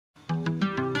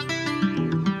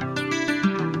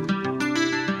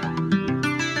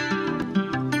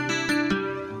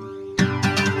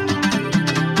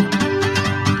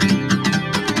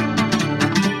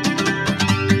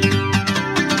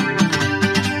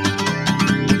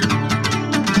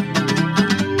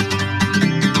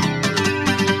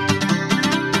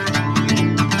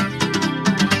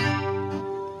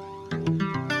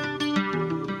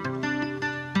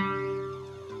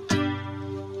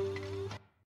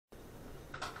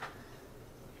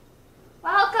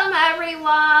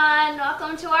everyone!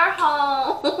 Welcome to our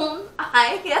home.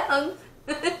 I am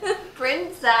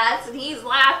Princess and he's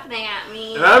laughing at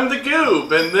me. And I'm the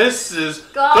Goob, and this is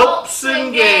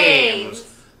Gulps'N'Games,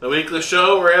 the weekly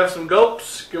show where we have some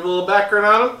gulps, give a little background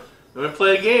on them, and we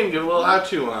play a game, give a little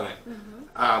how-to on it.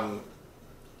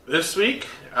 This week,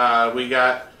 we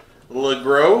got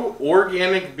LaGrow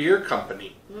Organic Beer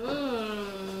Company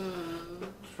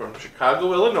from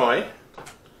Chicago, Illinois.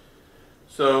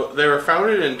 So they were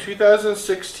founded in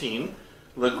 2016.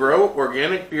 LaGrow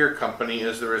Organic Beer Company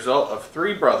is the result of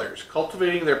three brothers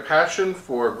cultivating their passion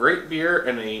for great beer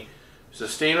and a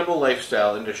sustainable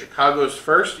lifestyle into Chicago's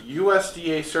first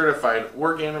USDA certified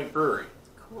organic brewery.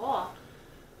 Cool.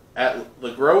 At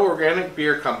LaGrow Organic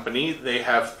Beer Company, they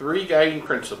have three guiding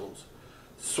principles: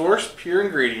 source pure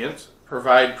ingredients,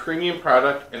 provide premium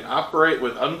product, and operate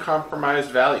with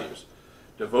uncompromised values.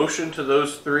 Devotion to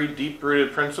those three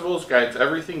deep-rooted principles guides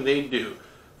everything they do,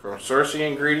 from sourcing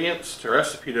ingredients to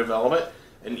recipe development,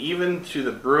 and even to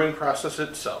the brewing process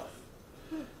itself.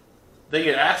 They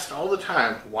get asked all the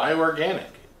time, why organic?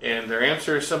 And their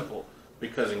answer is simple: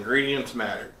 because ingredients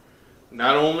matter.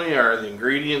 Not only are the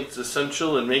ingredients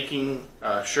essential in making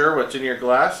sure what's in your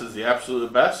glass is the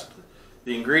absolute best,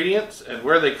 the ingredients and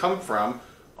where they come from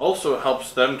also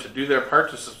helps them to do their part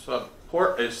to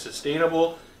support a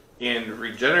sustainable and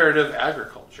regenerative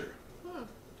agriculture.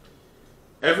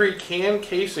 Every can,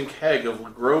 case, and keg of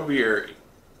LaGrow beer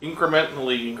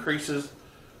incrementally increases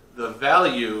the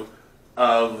value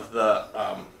of the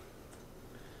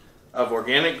of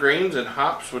organic grains and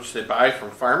hops which they buy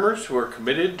from farmers who are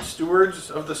committed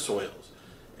stewards of the soils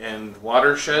and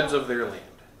watersheds of their land.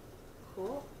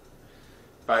 Cool.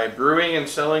 By brewing and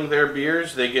selling their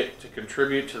beers, they get to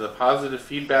contribute to the positive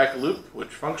feedback loop, which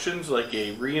functions like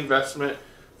a reinvestment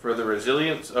for the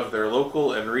resilience of their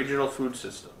local and regional food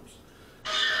systems.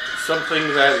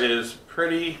 Something that is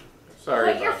pretty...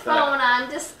 Sorry Put your about phone that. on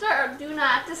disturb, do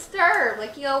not disturb,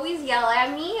 like you always yell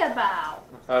at me about.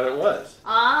 I thought it was.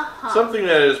 Uh-huh. Something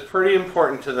that is pretty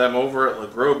important to them over at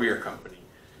LaGrow Beer Company.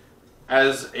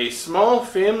 As a small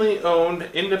family-owned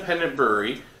independent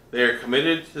brewery, they are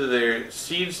committed to their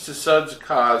Seeds to Suds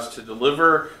cause to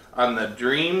deliver on the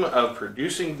dream of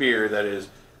producing beer that is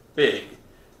big.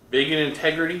 Big in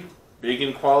integrity, big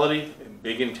in quality, and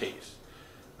big in taste.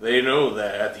 They know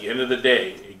that at the end of the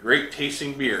day, a great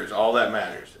tasting beer is all that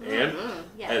matters. And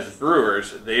yes. As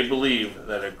brewers, they believe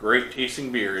that a great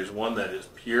tasting beer is one that is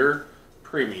pure,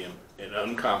 premium, and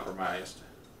uncompromised.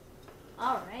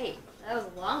 All right. That was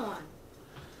a long one.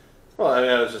 Well, I mean,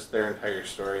 that was just their entire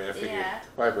story. I figured, Yeah.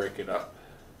 why break it up?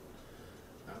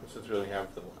 Since we only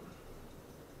have the one.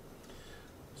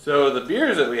 So the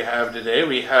beers that we have today,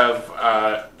 we have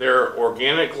their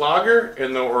organic lager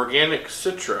and the organic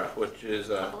Citra, which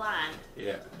is a blonde.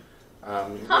 Yeah.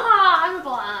 I'm a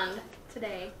blonde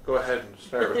today. Go ahead and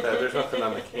start with that. There's nothing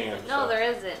on the can. No, there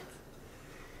isn't.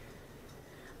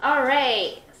 All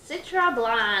right, Citra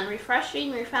Blonde,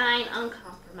 refreshing, refined,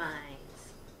 uncompromised.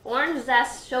 Orange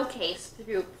zest showcased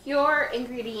through pure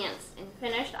ingredients and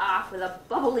finished off with a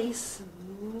bubbly,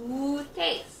 smooth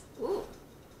taste. Ooh.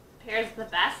 Pairs the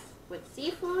best with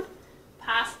seafood,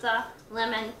 pasta,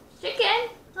 lemon, chicken.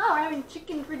 Oh, we're having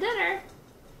chicken for dinner.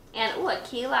 And ooh, a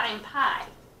key lime pie.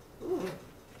 Ooh.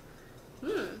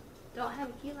 Don't have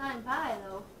a key lime pie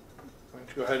though. Why don't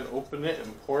you go ahead and open it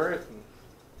and pour it?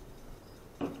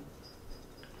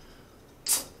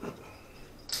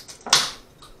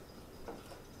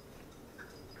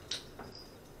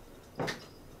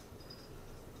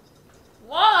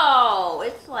 Whoa!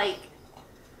 It's like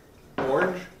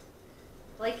Orange?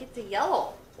 Like it's a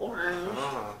yellow orange.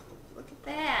 Ah. Look at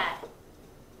that.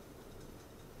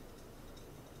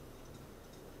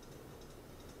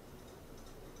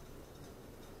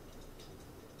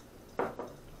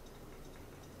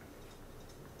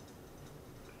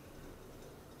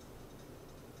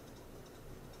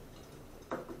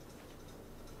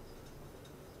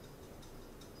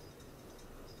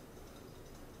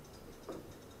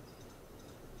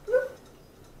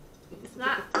 It's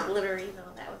not glittery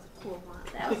though. That was a cool one.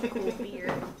 That was a cool beer.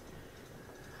 I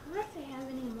wonder if they have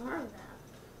any more of that.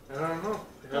 I don't know.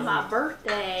 For my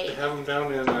birthday. They have them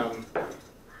down in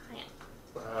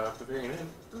Bavarian Inn.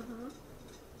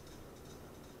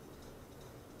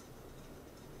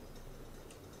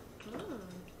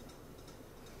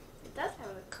 It does have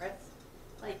a crisp,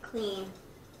 like clean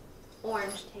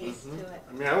orange taste to it.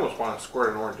 I mean, I almost want to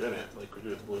squirt an orange in it, like we do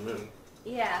with Blue Moon.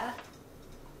 Yeah,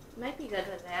 might be good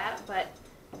with that, but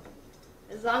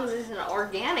as long as it's an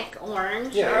organic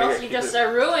orange, or else you just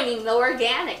are ruining the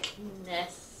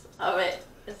organicness of it.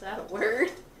 Is that a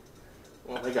word?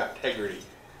 Well, they got integrity.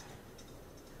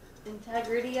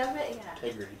 integrity of it, yeah.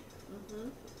 Integrity. Mm-hmm.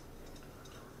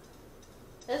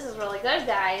 This is really good,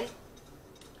 guys.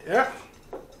 Yeah.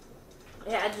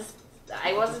 Yeah,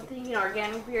 I wasn't thinking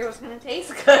organic beer was going to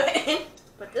taste good,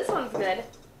 but this one's good.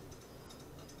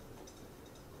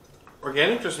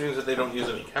 Organic just means that they don't use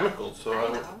any chemicals, so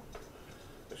I know.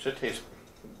 it should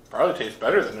probably taste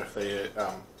better than if they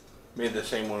made the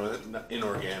same one with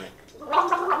inorganic.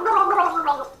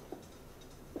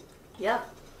 Yep.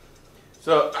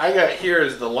 So I got here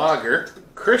is the lager,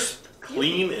 crisp,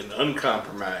 clean, and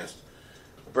uncompromised.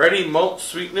 Bready malt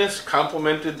sweetness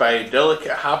complemented by a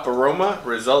delicate hop aroma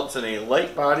results in a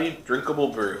light-bodied, drinkable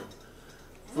brew.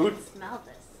 Smell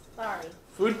this. Sorry.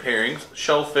 Food pairings,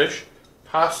 shellfish,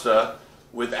 pasta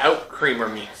without cream or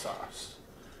meat sauce,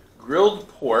 grilled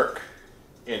pork,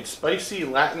 and spicy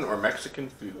Latin or Mexican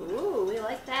food. Ooh, we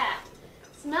like that.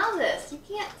 Smell this. You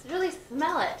can't really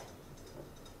smell it.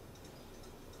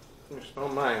 You smell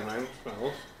mine. Mine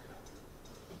smells.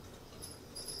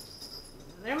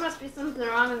 There must be something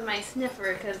wrong with my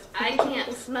sniffer because I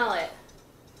can't smell it.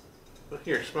 Look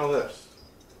here, smell this.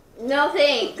 No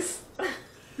thanks.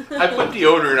 I put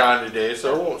deodorant on today,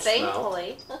 so it won't smell.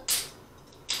 Thankfully.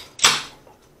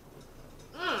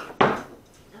 I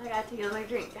gotta take another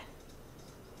drink.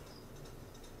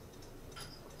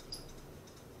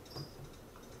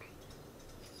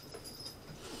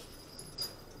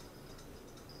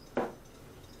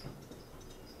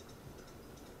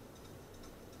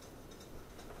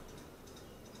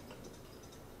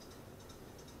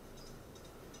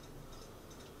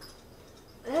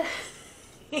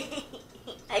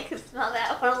 I could smell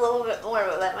that one a little bit more,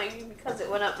 but that might be because it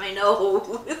went up my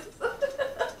nose.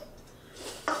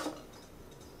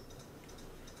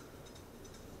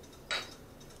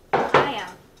 I am.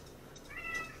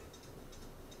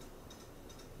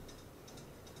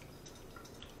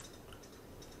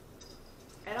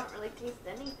 I don't really taste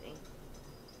anything.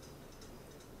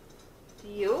 Do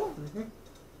you? Mm-hmm.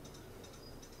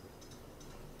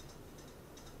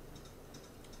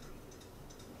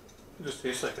 It just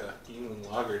tastes like a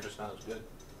Yingling lager, just not as good.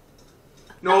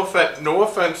 No offense,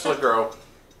 LaGrow.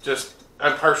 Just,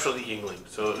 I'm partial to Yingling,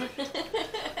 so...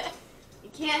 You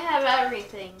can't have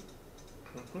everything.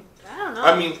 Mm-hmm. I don't know.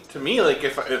 I mean, to me, like,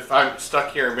 if I'm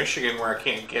stuck here in Michigan where I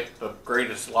can't get the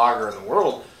greatest lager in the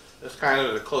world, it's kind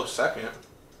of a close second.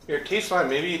 Here, taste mine.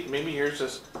 Maybe yours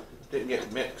just didn't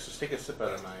get mixed. Just take a sip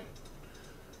out of mine.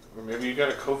 Or maybe you got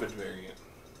a COVID variant.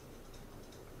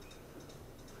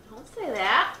 Don't say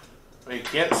that. Well, you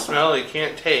can't smell, you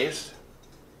can't taste.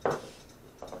 I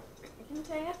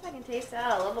guess I can taste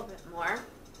that a little bit more.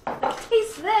 I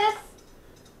taste this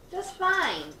just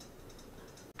fine.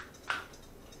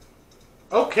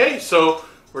 Okay, so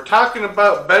we're talking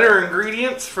about better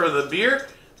ingredients for the beer.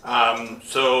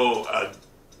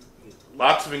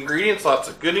 Lots of ingredients, lots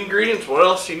of good ingredients. What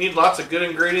else you need lots of good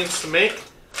ingredients to make?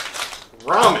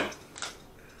 Ramen.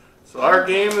 So our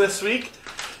game this week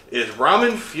is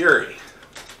Ramen Fury.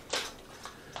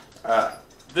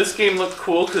 This game looked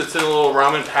cool because it's in a little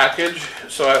ramen package,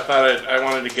 so I thought I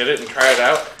wanted to get it and try it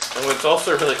out. And what's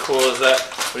also really cool is that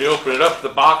when you open it up, the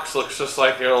box looks just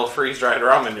like your little freeze-dried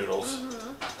ramen noodles.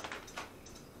 Mm-hmm.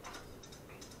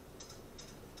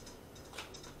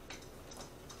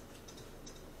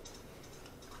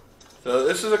 So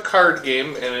this is a card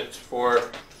game, and it's for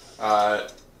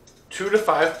 2 to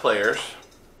 5 players.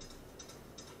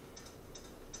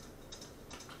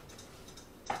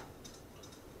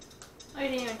 Oh, you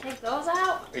didn't even take those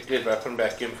out? I did, but I put them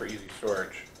back in for easy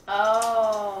storage.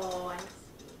 Oh, I see.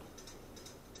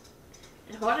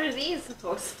 And what are these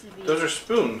supposed to be? Those are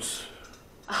spoons.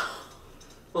 Oh.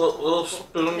 Little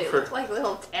spoon They for... look like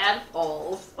little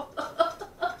tadpoles.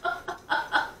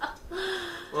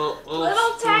 Little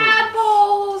spoons.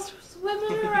 tadpoles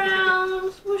swimming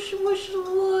around. Swoosh, whoosh,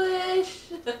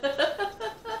 whoosh.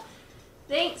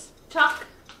 Thanks, Chuck.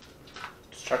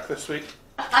 Is Chuck this week?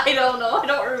 I don't know. I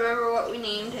don't remember what we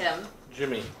named him.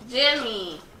 Jimmy.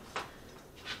 Jimmy.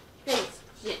 Thanks,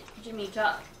 Jimmy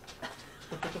Chuck.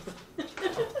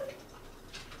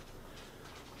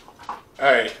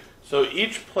 Alright, so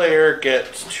each player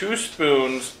gets 2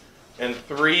 spoons and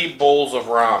 3 bowls of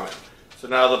ramen. So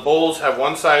now the bowls have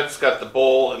one side that's got the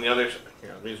bowl and the other...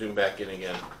 Here, let me zoom back in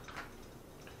again.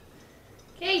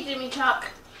 Okay, Jimmy Chuck.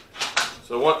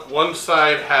 So one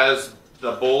side has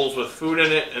the bowls with food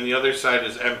in it and the other side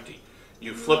is empty.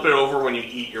 You flip it over when you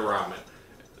eat your ramen.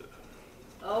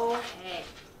 Okay.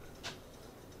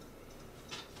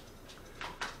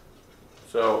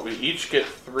 So we each get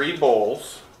 3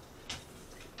 bowls.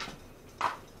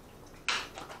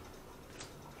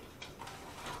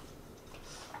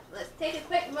 Let's take a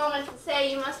quick a moment to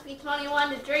say you must be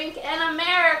 21 to drink in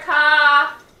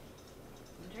America.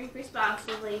 Drink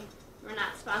responsibly. We're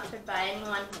not sponsored by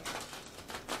anyone here.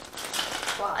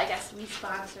 Well, I guess we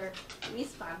sponsor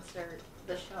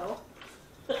the show.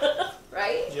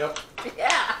 Right? Yep.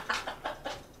 Yeah.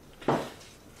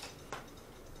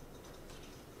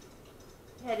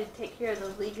 Had to take care of the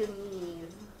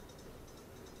legalese.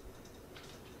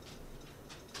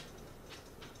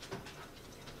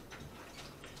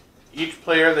 Each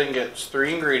player then gets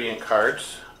 3 ingredient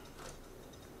cards.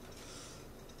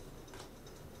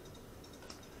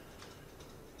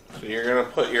 So you're going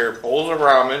to put your bowls of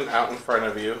ramen out in front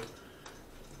of you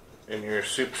and your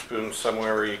soup spoons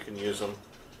somewhere where you can use them.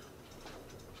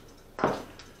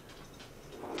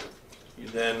 You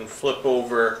then flip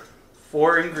over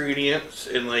 4 ingredients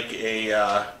in like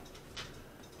a,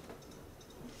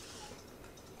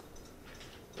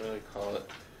 what do they call it?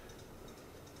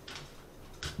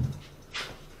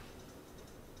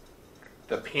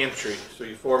 The pantry. So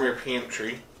you form your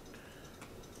pantry.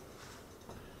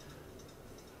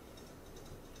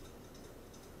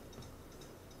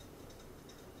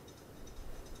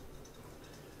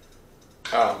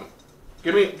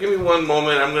 Give me one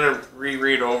moment. I'm gonna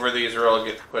reread over these real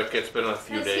quick. It's been a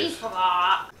few days.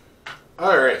 All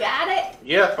right. Got it?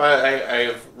 Yep,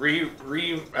 I've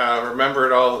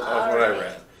remembered all of what I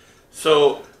read.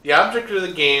 So the object of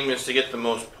the game is to get the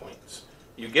most points.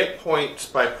 You get points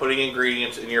by putting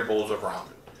ingredients in your bowls of ramen.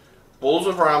 Bowls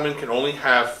of ramen can only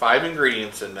have 5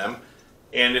 ingredients in them,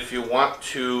 and if you want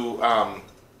to,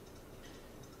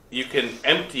 you can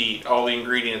empty all the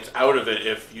ingredients out of it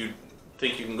if you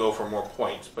think you can go for more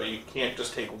points, but you can't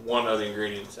just take one of the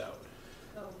ingredients out.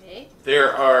 Okay.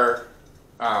 There are,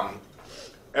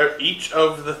 each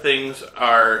of the things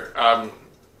are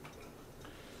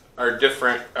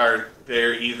different.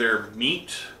 They're either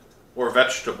meat or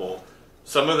vegetable.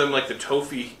 Some of them, like the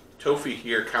tofu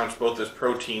here, counts both as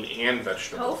protein and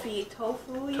vegetable. Tofu,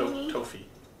 you mean? Tofu.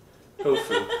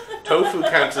 Tofu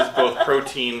counts as both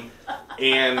protein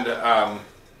and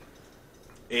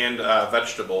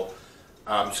vegetable.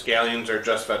 Scallions are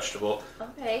just vegetable.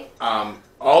 Okay.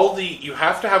 You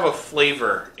have to have a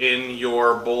flavor in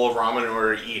your bowl of ramen in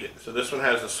order to eat it. So this one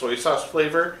has a soy sauce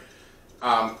flavor,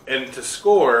 and to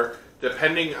score,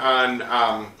 depending on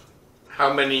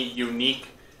how many unique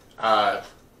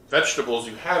vegetables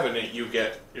you have in it, you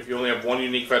get, if you only have one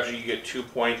unique vegetable, you get 2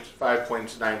 points, 5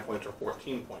 points, 9 points, or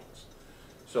 14 points.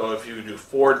 So if you do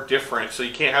 4 different, so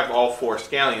you can't have all 4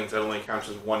 scallions, that only counts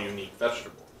as one unique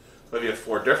vegetable. But if you have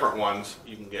 4 different ones,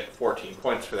 you can get 14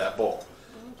 points for that bowl.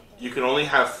 Okay. You can only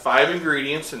have 5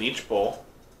 ingredients in each bowl.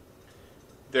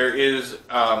 There is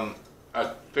the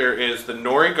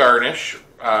nori garnish.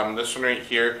 This one right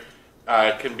here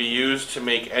can be used to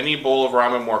make any bowl of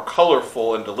ramen more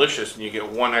colorful and delicious, and you get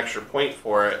 1 extra point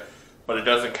for it, but it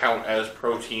doesn't count as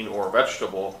protein or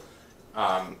vegetable,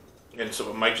 and so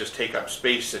it might just take up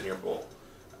space in your bowl.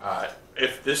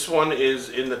 If this one is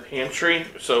in the pantry,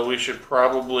 so we should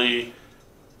probably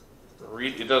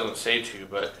read, it doesn't say to,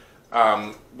 but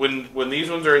when these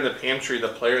ones are in the pantry, the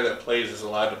player that plays is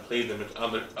allowed to play them in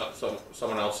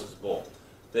someone else's bowl.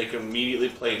 They can immediately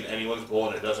play in anyone's bowl,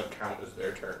 and it doesn't count as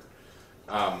their turn.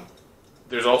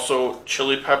 There's also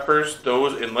chili peppers.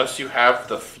 Those, unless you have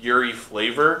the Fury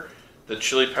flavor, the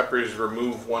chili peppers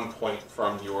remove 1 point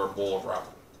from your bowl of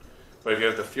ramen. But if you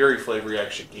have the Fury flavor, you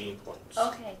actually gain points.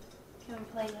 Okay. Can we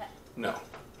play that? No.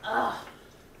 Ugh.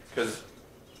 Because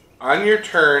on your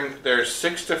turn, there's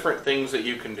 6 different things that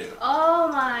you can do. Oh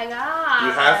my god.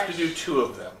 You have to do 2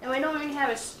 of them. And we don't even have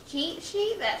a cheat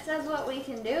sheet that says what we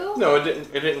can do? No,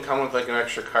 it didn't come with like an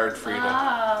extra card for you to.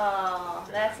 Oh,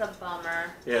 that's a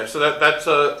bummer. Yeah, so that's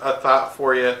a thought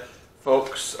for you,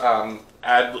 folks.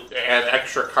 Add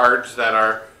extra cards that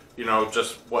are,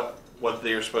 just what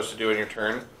you're supposed to do in your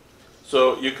turn.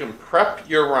 So you can prep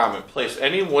your ramen. Place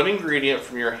any one ingredient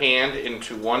from your hand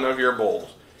into one of your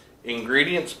bowls.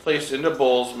 Ingredients placed into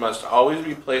bowls must always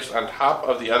be placed on top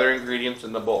of the other ingredients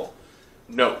in the bowl.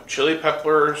 Note, chili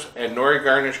peppers and nori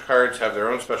garnish cards have their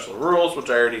own special rules, which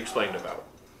I already explained about.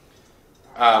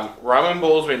 Ramen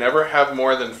bowls may never have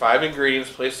more than 5 ingredients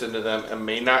placed into them and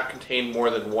may not contain more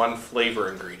than 1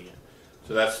 flavor ingredient.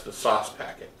 So that's the sauce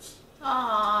packets.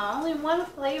 Aw, only 1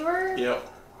 flavor? Yep.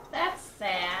 That's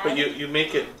sad. But you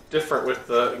make it different with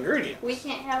the ingredients. We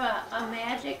can't have a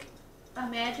magic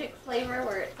flavor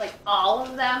where it's like all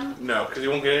of them? No, because you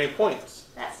won't get any points.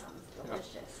 That sounds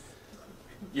delicious.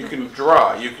 You can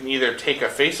draw. You can either take a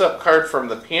face-up card from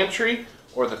the pantry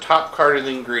or the top card in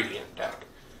the ingredient deck.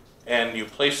 And you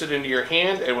place it into your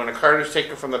hand, and when a card is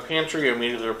taken from the pantry, you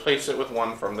immediately replace it with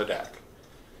one from the deck.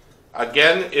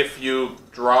 Again, if you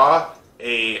draw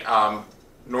a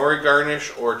nori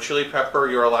garnish or chili pepper,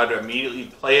 you're allowed to immediately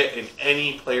play it in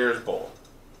any player's bowl.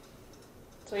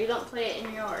 So you don't play it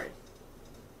in yours?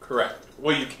 Correct.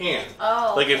 Well, you can.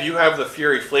 Oh. Like okay. if you have the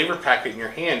Fury flavor packet in your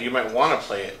hand, you might want to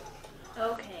play it.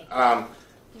 Okay.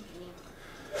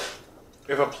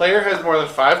 If a player has more than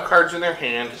 5 cards in their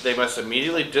hand, they must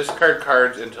immediately discard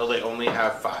cards until they only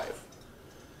have 5.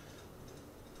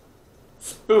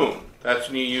 Spoon. That's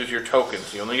when you use your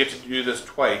tokens. You only get to do this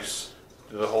twice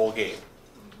through the whole game.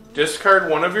 Discard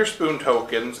one of your spoon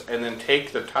tokens and then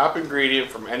take the top ingredient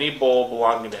from any bowl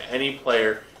belonging to any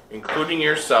player, including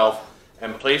yourself,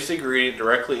 and place the ingredient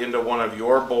directly into one of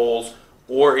your bowls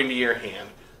or into your hand.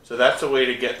 So that's a way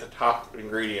to get the top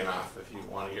ingredient off if you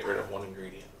want to get rid of one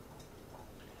ingredient.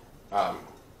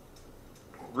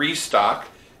 Restock.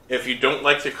 If you don't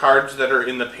like the cards that are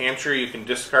in the pantry, you can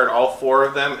discard all 4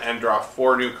 of them and draw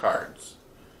 4 new cards.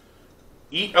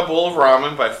 Eat a bowl of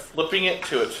ramen by flipping it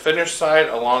to its finished side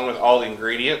along with all the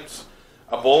ingredients.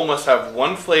 A bowl must have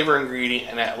 1 flavor ingredient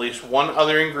and at least 1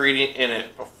 other ingredient in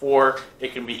it before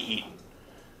it can be eaten.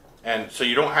 And so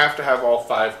you don't have to have all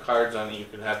 5 cards on it. You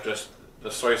can have just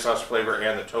the soy sauce flavor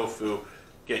and the tofu.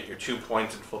 Get your 2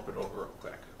 points and flip it over real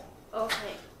quick.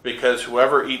 Okay. Because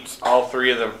whoever eats all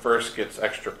 3 of them first gets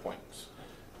extra points.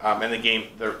 And the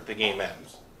game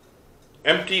ends.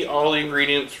 Empty all the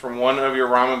ingredients from one of your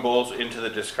ramen bowls into the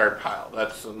discard pile.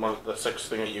 That's the 6th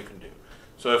thing that you can do.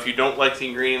 So if you don't like the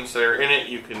ingredients that are in it,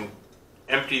 you can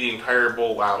empty the entire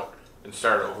bowl out and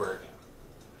start over again.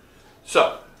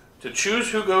 So, to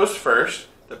choose who goes first,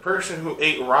 the person who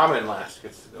ate ramen last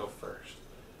gets to go first.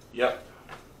 Yep.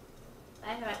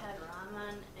 I haven't had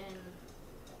ramen in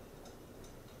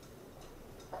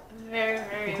a very,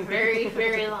 very, very,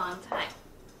 very long time.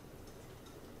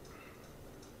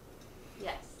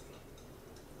 Yes.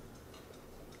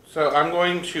 So I'm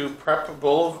going to prep a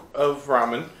bowl of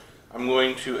ramen. I'm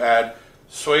going to add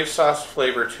soy sauce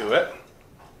flavor to it.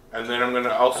 And then I'm going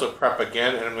to also prep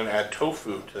again, and I'm going to add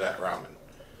tofu to that ramen.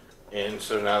 And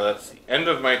so now that's the end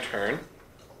of my turn.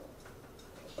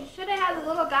 You should have had the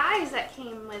little guys that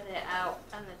came with it out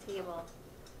on the table.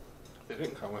 They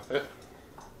didn't come with it.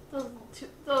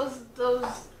 Those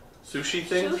Sushi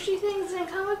things? sushi things didn't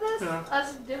come with this? No.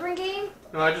 That's a different game?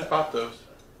 No, I just bought those.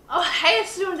 Oh, I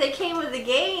assumed they came with the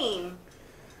game.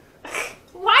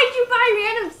 Why'd you buy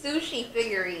random sushi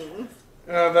figurines?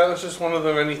 That was just one of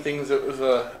the many things that was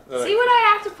See what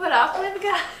I have to put up with,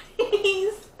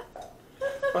 guys?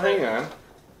 Well, hang on.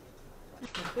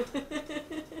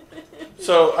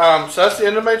 So that's the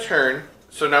end of my turn.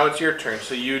 So now it's your turn.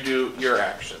 So you do your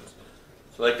actions.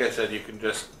 So like I said, you can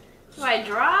just... Do I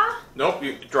draw? Nope.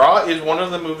 Draw is one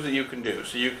of the moves that you can do.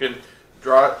 So you can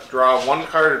draw 1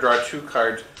 card or draw 2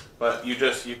 cards, but you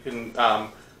can... I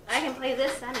can play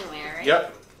this anywhere, right?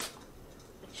 Yep.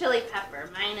 Chili pepper,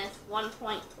 minus 1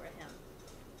 point for him.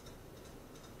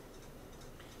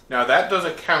 Now that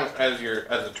doesn't count as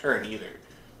a turn either,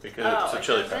 because it's a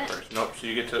chili doesn't? peppers. Nope. So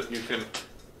you can.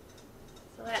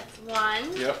 So that's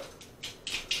 1. Yep.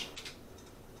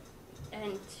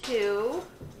 And 2.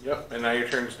 Yep. And now your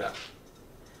turn's done.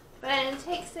 But I didn't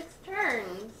take 6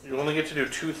 turns. You only get to do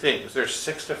 2 things. There's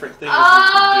 6 different things you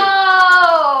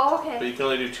Oh, can do. okay. But you can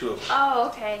only do 2 of them. Oh,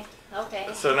 okay. Okay.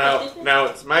 So now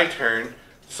it's my turn.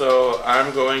 So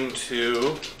I'm going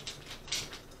to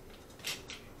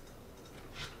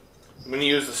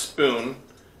use the spoon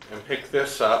and pick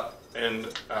this up. And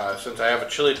since I have a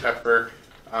chili pepper,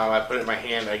 I put it in my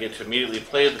hand. I get to immediately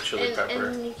play the chili pepper.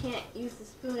 And you can't use the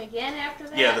spoon again after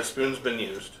that? Yeah, the spoon's been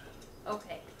used.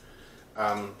 Okay.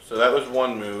 So that was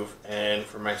one move. And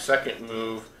for my second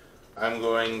move, I'm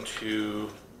going to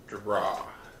draw.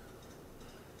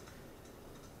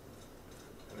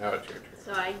 Now it's your turn.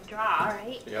 So I draw,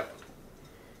 right? Yep.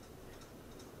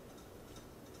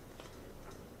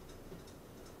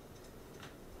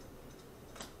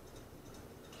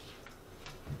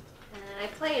 And I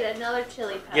played another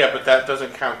chili pepper. Yeah, but that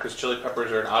doesn't count because chili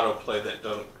peppers are an auto play that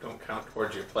don't count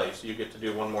towards your play. So you get to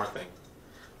do one more thing.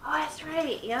 Oh, that's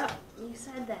right. Yep. You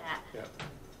said that. Yep.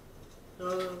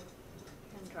 And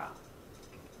draw.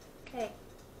 Okay.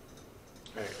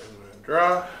 Alright, I'm going to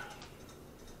draw.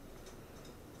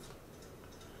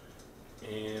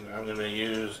 And I'm going to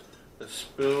use the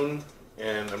spoon,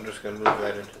 and I'm just going to move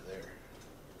that into there.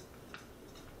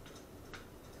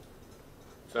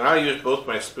 So now I use both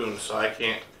my spoons, so I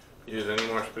can't use any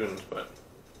more spoons, but...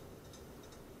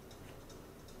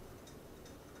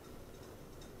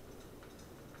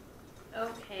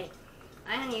 Okay.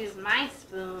 I'm going to use my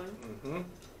spoon. Mm-hmm.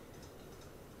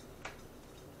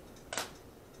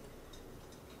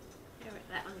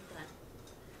 That one's done.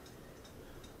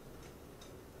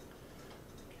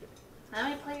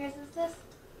 size is this?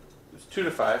 It's 2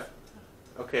 to 5.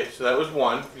 Okay, so that was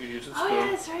 1. You use a spoon. Oh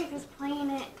yeah, that's right, because playing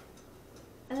it,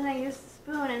 and then I used the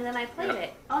spoon, and then I played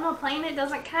it. Oh no, playing it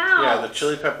doesn't count. Yeah, the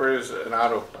chili pepper is an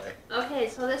autoplay. Okay,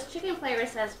 so this chicken flavor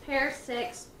says pair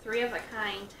 6, 3 of a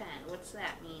kind 10. What's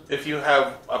that mean? If you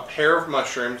have a pair of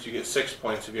mushrooms, you get 6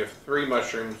 points. If you have 3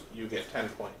 mushrooms, you get 10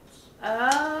 points.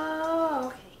 Oh,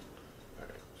 okay.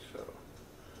 Alright, so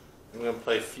I'm going to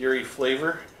play Fury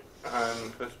Flavor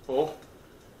on this bowl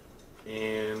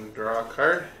and draw a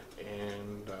card.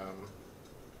 And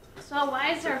So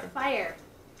why is there fire?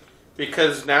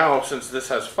 because now, since this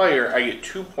has fire, I get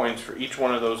 2 points for each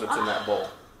one of those that's in that bowl.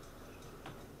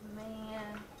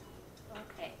 Man.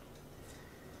 Okay.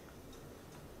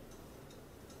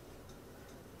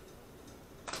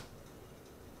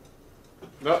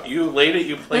 No, you laid it,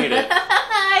 you played it.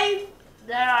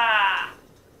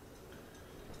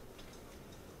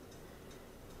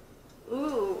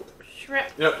 Ooh, shrimp.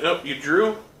 Nope, you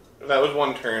drew. That was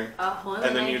 1 turn. Oh,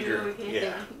 And then I you drew. Okay.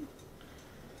 Yeah.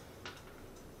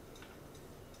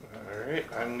 Alright,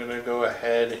 I'm going to go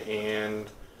ahead and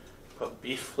put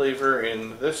beef flavor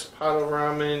in this pot of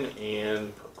ramen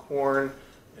and put corn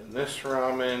in this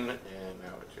ramen, and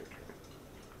now it's your turn.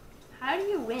 How do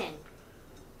you win?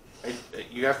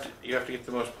 You have to get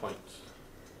the most points.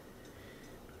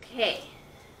 Okay.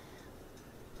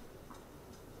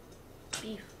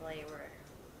 Beef flavor.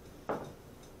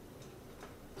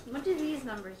 What do these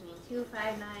numbers mean? 2,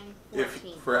 5, 9,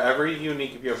 14. For every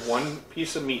unique, if you have 1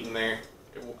 piece of meat in there,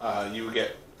 you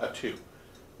get a 2.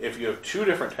 If you have 2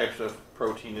 different types of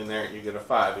protein in there, you get a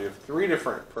 5. If you have 3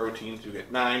 different proteins, you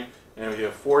get 9. And if you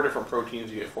have 4 different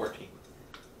proteins, you get 14.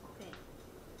 Okay.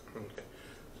 Okay.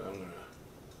 So I'm going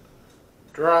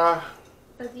to draw.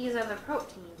 But these are the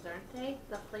proteins, aren't they?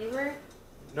 The flavor?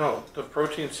 No, the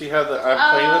protein. See how I'm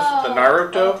playing this? The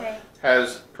Naruto okay.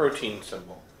 has protein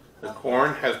symbol. The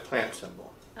corn has plant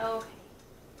symbol. Okay.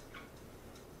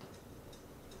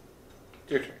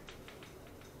 Your turn.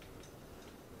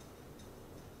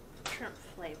 Shrimp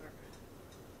flavor.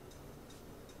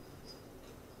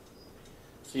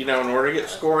 See, now in order to get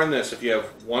score on this, if you have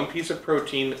 1 piece of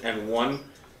protein and 1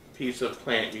 piece of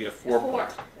plant, you get 4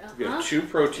 points. If you have 2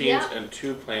 proteins and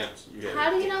 2 plants, you get. How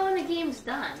do you know when the game's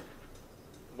done?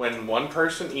 When 1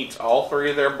 person eats all 3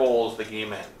 of their bowls, the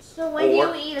game ends. So when do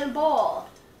you eat a bowl?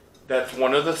 That's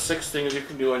one of the 6 things you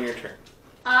can do on your turn.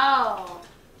 Oh.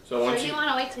 So once you want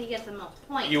to wait till you get the most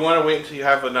points. You want to wait until you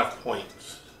have enough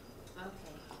points. Okay.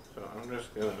 So I'm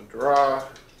just going to draw.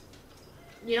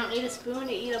 You don't need a spoon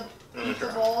to eat the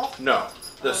bowl? No.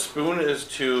 The spoon is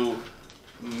to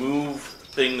move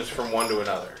things from one to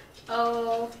another.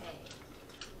 Okay.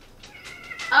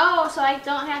 Oh, so I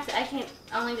don't have to, I can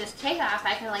only just take off.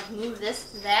 I can like move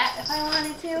this to that if I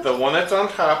wanted to? The one that's on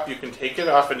top, you can take it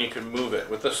off and you can move it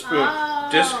with a spoon. Oh.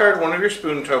 Discard one of your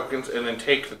spoon tokens and then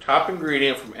take the top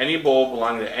ingredient from any bowl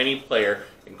belonging to any player,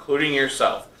 including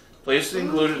yourself. Place the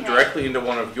ingredient directly into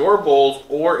one of your bowls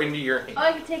or into your hand. Oh,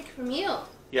 I can take it from you?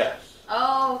 Yes.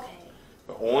 Okay.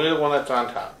 But only the one that's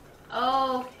on top.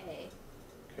 Okay.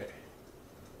 Okay.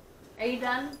 Are you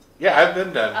done? Yeah, I've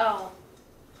been done. Oh.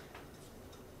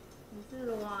 This is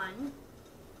 1.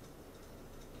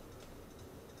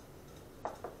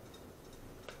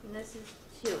 And this is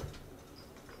 2.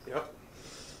 Yep.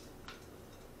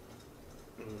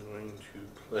 I'm going to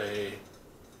play.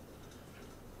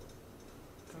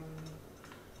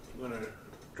 I'm going to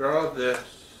draw this,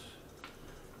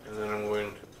 and then I'm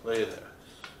going to play this.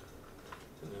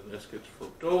 And then this gets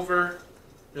flipped over,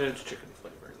 and it's chicken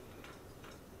flavoring.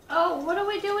 Oh, what do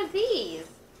we do with these?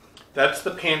 That's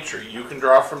the pantry. You can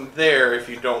draw from there if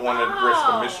you don't want to risk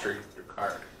a mystery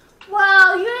card.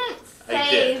 Well, you didn't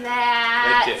say did.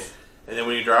 that. I did. And then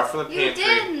when you draw from the pantry... You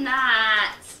did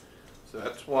not. So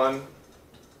that's 1.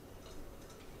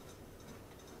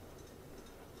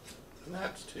 And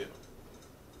that's 2.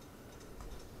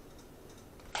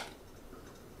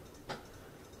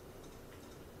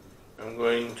 I'm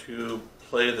going to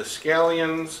play the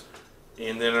scallions,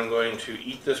 and then I'm going to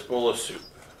eat this bowl of soup.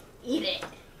 Eat it.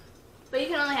 But you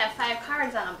can only have 5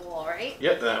 cards on a bowl, right?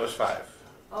 Yep, and that was 5.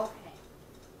 Okay.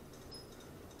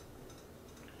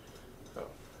 So,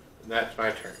 and that's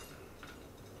my turn.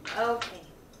 Okay.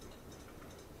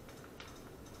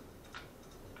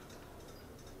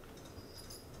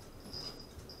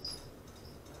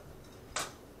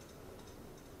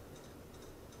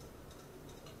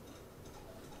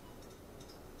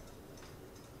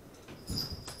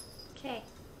 Okay.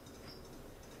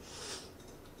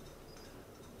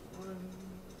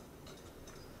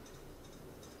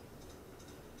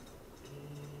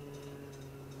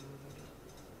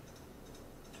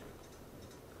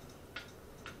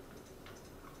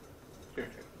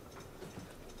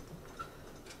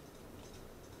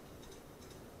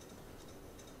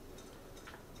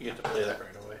 You get to play that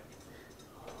right away.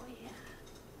 Oh, yeah.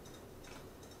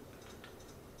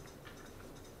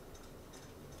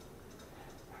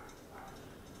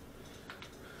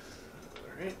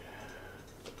 Alright.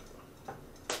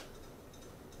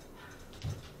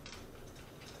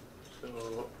 So I'm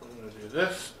going to do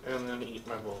this and then eat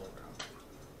my bowl.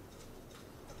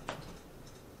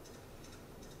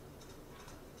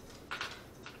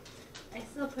 I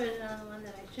still put it on the one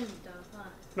that I shouldn't have, huh?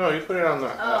 No, you put it on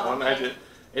that one. Okay. I did.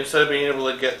 Instead of being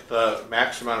able to get the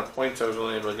max amount of points, I was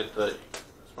only able to get the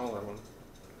smaller one.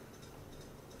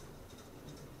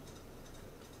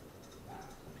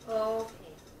 Okay.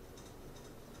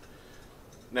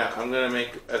 Now, I'm going to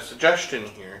make a suggestion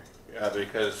here,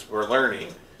 because we're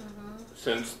learning.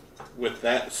 Since with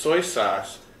that soy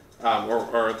sauce,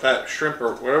 or that shrimp,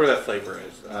 or whatever that flavor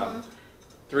is,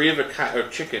 3 of a kind, or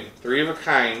chicken, 3 of a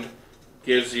kind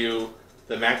gives you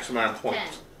the max amount of points.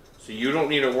 10. So you don't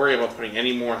need to worry about putting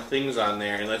any more things on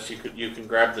there unless you can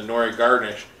grab the nori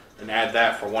garnish and add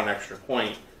that for 1 extra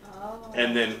point. Oh.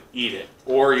 And then eat it.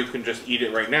 Or you can just eat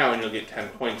it right now and you'll get 10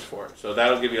 points for it. So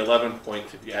that'll give you 11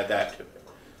 points if you add that to it.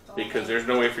 Because there's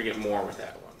no way for you to get more with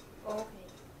that one. Okay.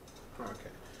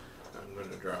 Okay. I'm going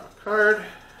to draw a card.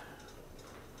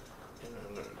 And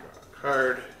I'm going to draw a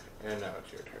card. And now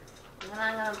it's your turn. And then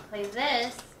I'm going to play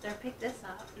this, or pick this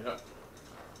up. Yep.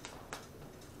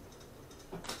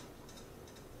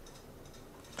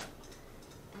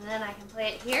 And then I can play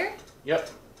it here. Yep.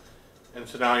 And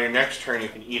so now on your next turn you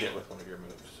can eat it with one of your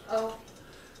moves. Oh.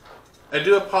 I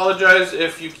do apologize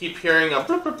if you keep hearing a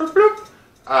bloop, bloop, bloop,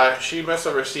 bloop. She must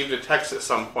have received a text at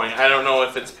some point. I don't know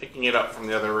if it's picking it up from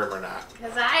the other room or not.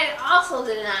 Because I also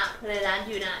did not put it on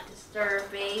Do Not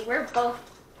Disturb Me. We're both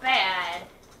bad.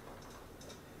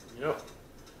 Yep.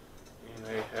 And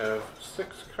I have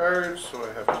 6 cards, so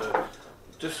I have to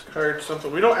discard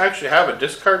something. We don't actually have a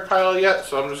discard pile yet,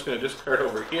 so I'm just going to discard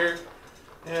over here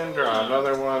and draw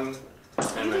another one.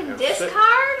 And You I can have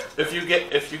discard? 6.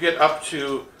 If you get up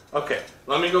to, okay,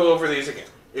 let me go over these again.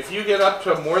 If you get up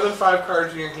to more than 5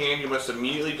 cards in your hand, you must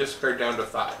immediately discard down to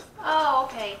 5. Oh,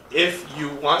 okay. If you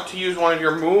want to use one of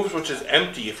your moves, which is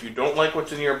empty, if you don't like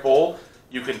what's in your bowl,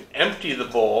 you can empty the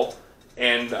bowl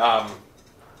and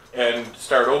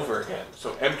start over again.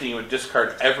 So emptying would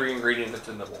discard every ingredient that's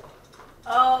in the bowl.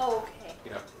 Oh, okay.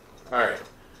 Yep. Alright.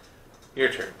 Your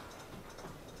turn.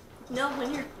 No,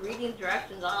 when you're reading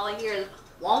directions, all I hear is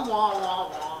wah, wah, wah, wah,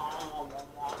 wah, wah,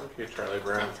 wah. Okay, Charlie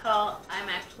Brown. Until I'm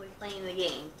actually playing the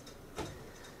game.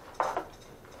 Oh,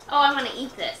 I'm going to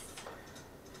eat this.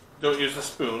 Don't use the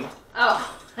spoon.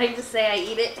 Oh, I just say I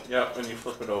eat it? Yep, and you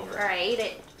flip it over. Alright, eat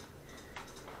it.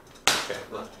 Okay,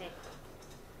 look. Okay.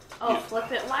 Oh,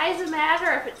 flip it. Why does it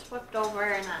matter if it's flipped over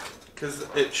or not? Because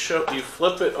you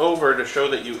flip it over to show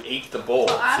that you ate the bowl.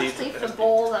 Well, obviously, if the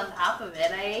bowl's on top of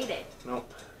it, I ate it.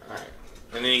 Nope. Alright.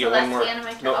 And then you So get that's one more. the end of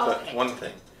my turn? Nope, Oh, that's okay. one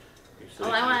thing.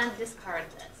 Well, I want to discard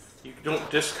this. You don't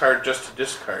discard just to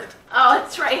discard. Oh,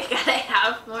 that's right. You gotta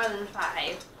have more than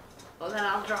 5. Well, then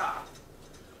I'll draw.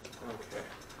 Okay.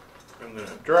 I'm going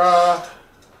to draw.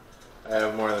 I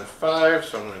have more than 5,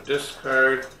 so I'm going to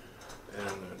discard. And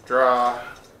I'm going to draw.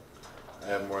 I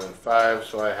have more than 5,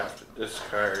 so I have to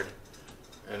discard.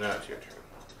 And now it's your turn.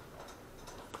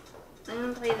 I'm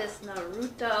gonna play this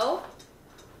Naruto.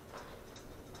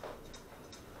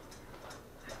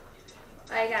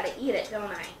 I gotta eat it, don't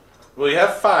I? Well, you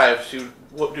have 5, so you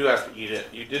do have to eat it.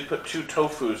 You did put 2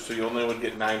 tofus, so you only would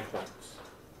get 9 points.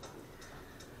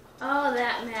 Oh,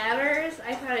 that matters?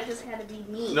 I thought it just had to be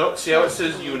meat. Nope, see how it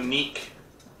says unique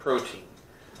protein.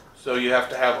 So you have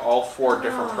to have all 4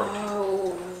 different proteins.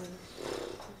 Oh.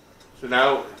 So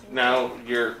now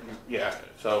you're, yeah,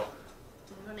 so,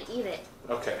 I'm gonna eat it.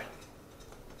 okay.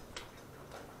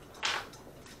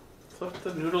 Flip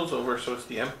the noodles over so it's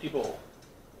the empty bowl.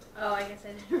 Oh, I guess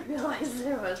I didn't realize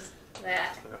there was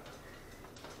that. Yeah.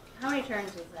 How many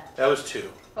turns was that? That was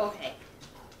 2. Okay.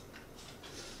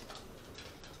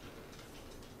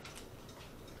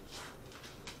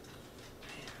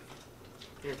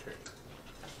 Your turn.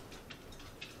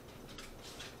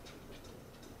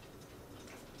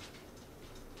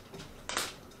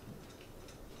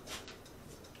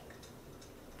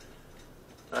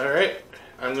 Alright,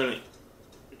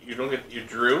 you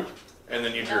drew, and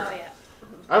then you drew. Oh, yeah.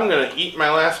 I'm gonna eat my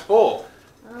last bowl.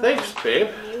 Oh, Thanks, babe.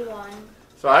 You won.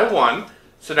 So I won.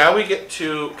 So now we get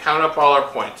to count up all our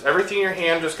points. Everything in your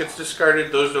hand just gets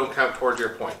discarded. Those don't count towards your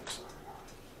points.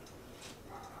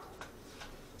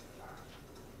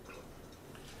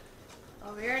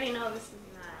 Oh, we already know this is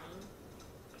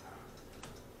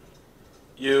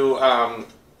 9.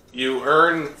 You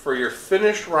earn, for your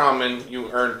finished ramen, you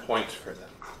earn points for them.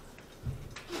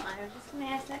 Well, I I was just going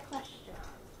to ask that question.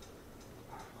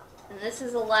 And this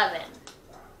is 11.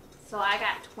 So I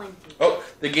got 20. Oh,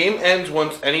 the game ends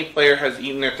once any player has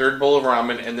eaten their third bowl of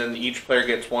ramen, and then each player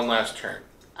gets one last turn.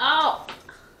 Oh.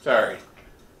 Sorry.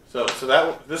 So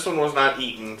this one was not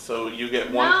eaten, so you get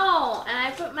one. No, and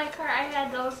I put my card. I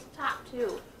had those top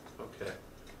two. Okay.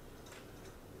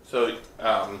 So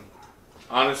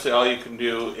honestly, all you can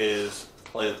do is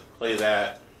play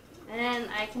that. And then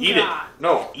I can eat draw. it.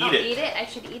 No, eat it. Eat it. I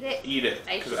should eat it. Eat it,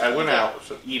 because I went out.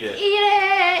 So eat it. Eat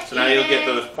it. So now you'll get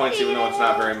those points, even though it's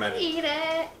not very many. Eat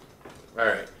it. All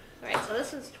right. All right. So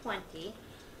this is 20.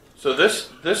 So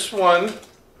this one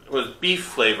was beef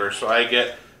flavor, so I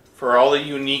get for all the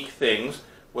unique things,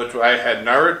 which I had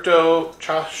Naruto,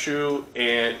 chashu,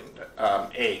 and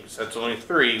eggs. That's only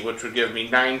 3, which would give me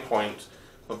 9 points.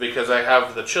 But because I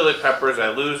have the chili peppers, I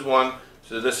lose 1,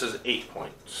 so this is 8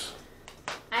 points.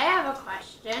 I have a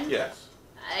question. Yes.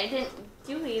 I didn't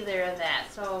do either of that,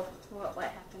 so what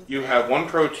happens? You have 1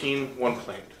 protein, 1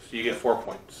 plant, so you get 4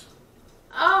 points.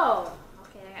 Oh,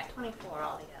 okay. I got 24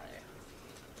 altogether.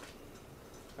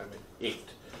 I mean 8.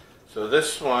 So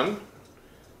this one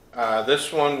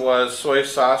was soy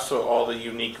sauce, so all the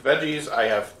unique veggies. I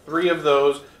have 3 of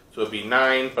those, so it'd be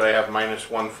 9, but I have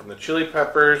 -1 from the chili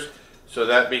peppers, so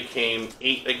that became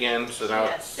 8 again, so now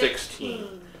it's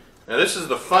 16. Now this is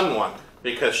the fun one,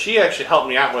 because she actually helped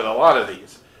me out with a lot of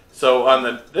these. So on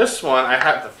this one, I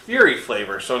have the Fury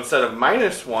flavor, so instead of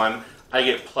 -1, I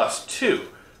get +2.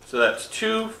 So that's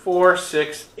 2, 4,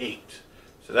 6, 8.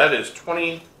 So that is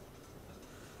 20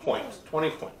 points. 20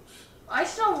 points. I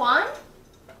still won?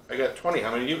 I got 20.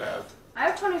 How many do you have? I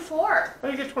have 24. How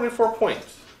do you get 24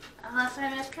 points? Unless I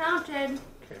miscounted.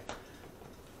 Okay.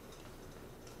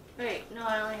 Wait, no,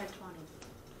 I only had 20.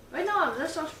 Wait, no,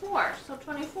 this was 4, so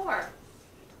 24.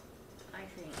 I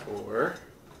think. 4.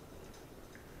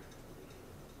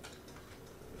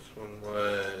 This one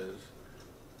was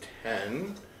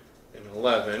 10 and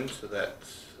 11, so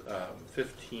that's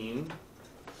 15.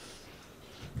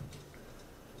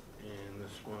 And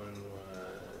this one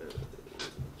was,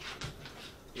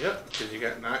 yep, because you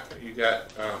got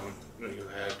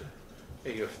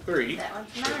you have 3. That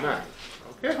one's so 9.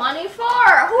 Okay. 24!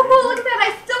 Woohoo, look at that,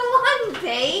 I still won,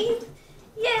 babe!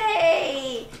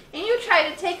 Yay! And you tried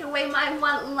to take away my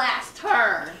one last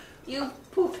turn. You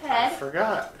poop I head.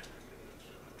 forgot.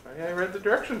 I read the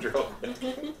directions real quick.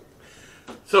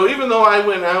 So even though I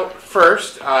went out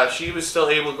first, she was still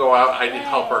able to go out. I did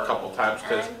help her a couple times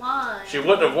because she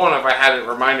wouldn't have won if I hadn't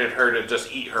reminded her to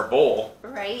just eat her bowl.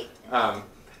 Right.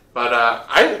 But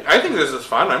I think this is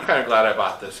fun. I'm kind of glad I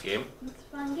bought this game. It's a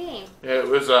fun game. It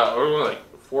was only like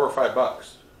 $4 or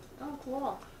 $5. Oh,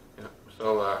 cool. Yeah.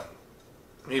 So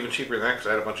even cheaper than that because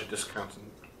I had a bunch of discounts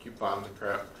and coupons and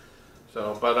crap.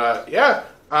 So, but yeah.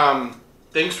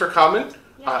 Thanks for coming.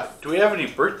 Yes. Do we have any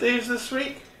birthdays this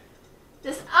week?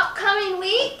 This upcoming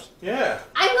week, Yeah.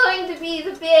 I'm going to be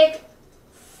the big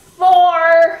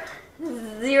 4-0.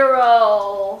 You're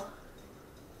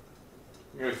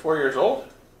gonna be 4 years old?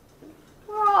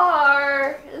 4-0. Oh,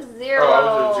 I was at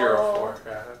 0-4.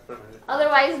 Yeah, that's what it is.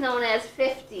 Otherwise known as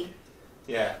 50.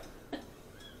 Yeah.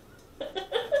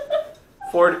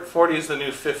 40 is the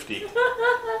new 50.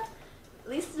 At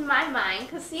least in my mind.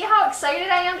 Because see how excited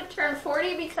I am to turn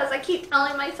 40 because I keep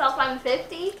telling myself I'm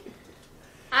 50?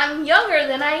 I'm younger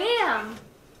than I am.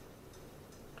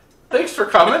 Thanks for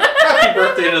coming. Happy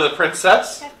birthday to the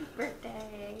princess. Happy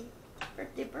birthday.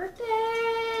 Birthday,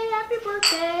 birthday. Happy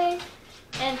birthday.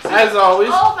 And to As always.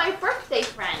 all my birthday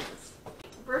friends.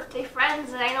 Birthday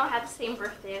friends that I know have the same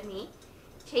birthday as me.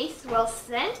 Chase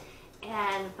Wilson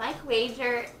and Mike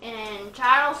Wager and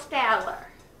Charles Stadler.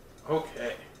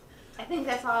 Okay. I think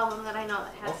that's all of them that I know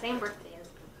that have the same birthday as me.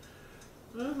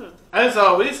 As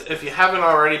always, if you haven't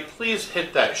already, please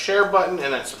hit that share button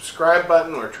and that subscribe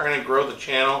button. We're trying to grow the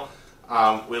channel.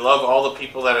 We love all the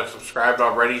people that have subscribed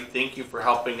already. Thank you for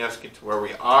helping us get to where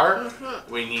we are.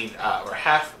 We need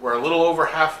we're a little over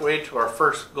halfway to our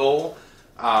first goal.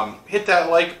 Hit that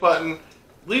like button.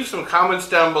 Leave some comments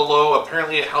down below.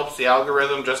 Apparently, it helps the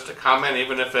algorithm just to comment,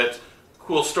 even if it's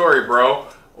cool story, bro,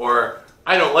 or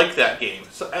I don't like that game.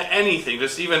 So anything,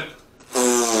 just even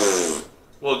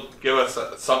will give us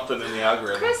something in the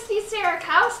algorithm. Christy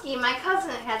Sarakowski, my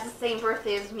cousin, has the same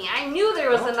birthday as me. I knew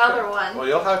there was another one. Well,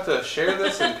 you'll have to share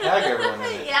this and tag everyone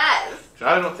in it. Yes.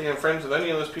 I don't think I'm friends with any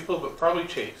of those people, but probably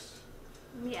Chase.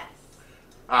 Yes.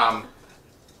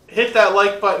 Hit that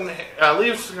like button.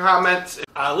 Leave some comments.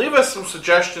 Leave us some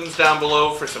suggestions down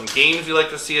below for some games you'd like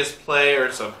to see us play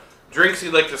or some drinks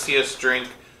you'd like to see us drink.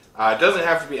 It doesn't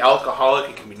have to be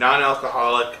alcoholic. It can be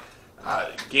non-alcoholic.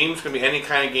 Games can be any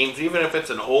kind of games, even if it's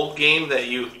an old game that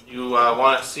you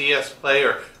want to see us play,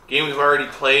 or game we've already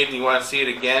played and you want to see it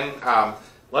again.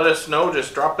 Let us know.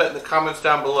 Just drop that in the comments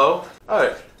down below. All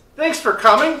right. Thanks for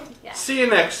coming. Yeah. See you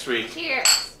next week.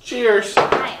 Cheers. Cheers.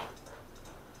 Bye.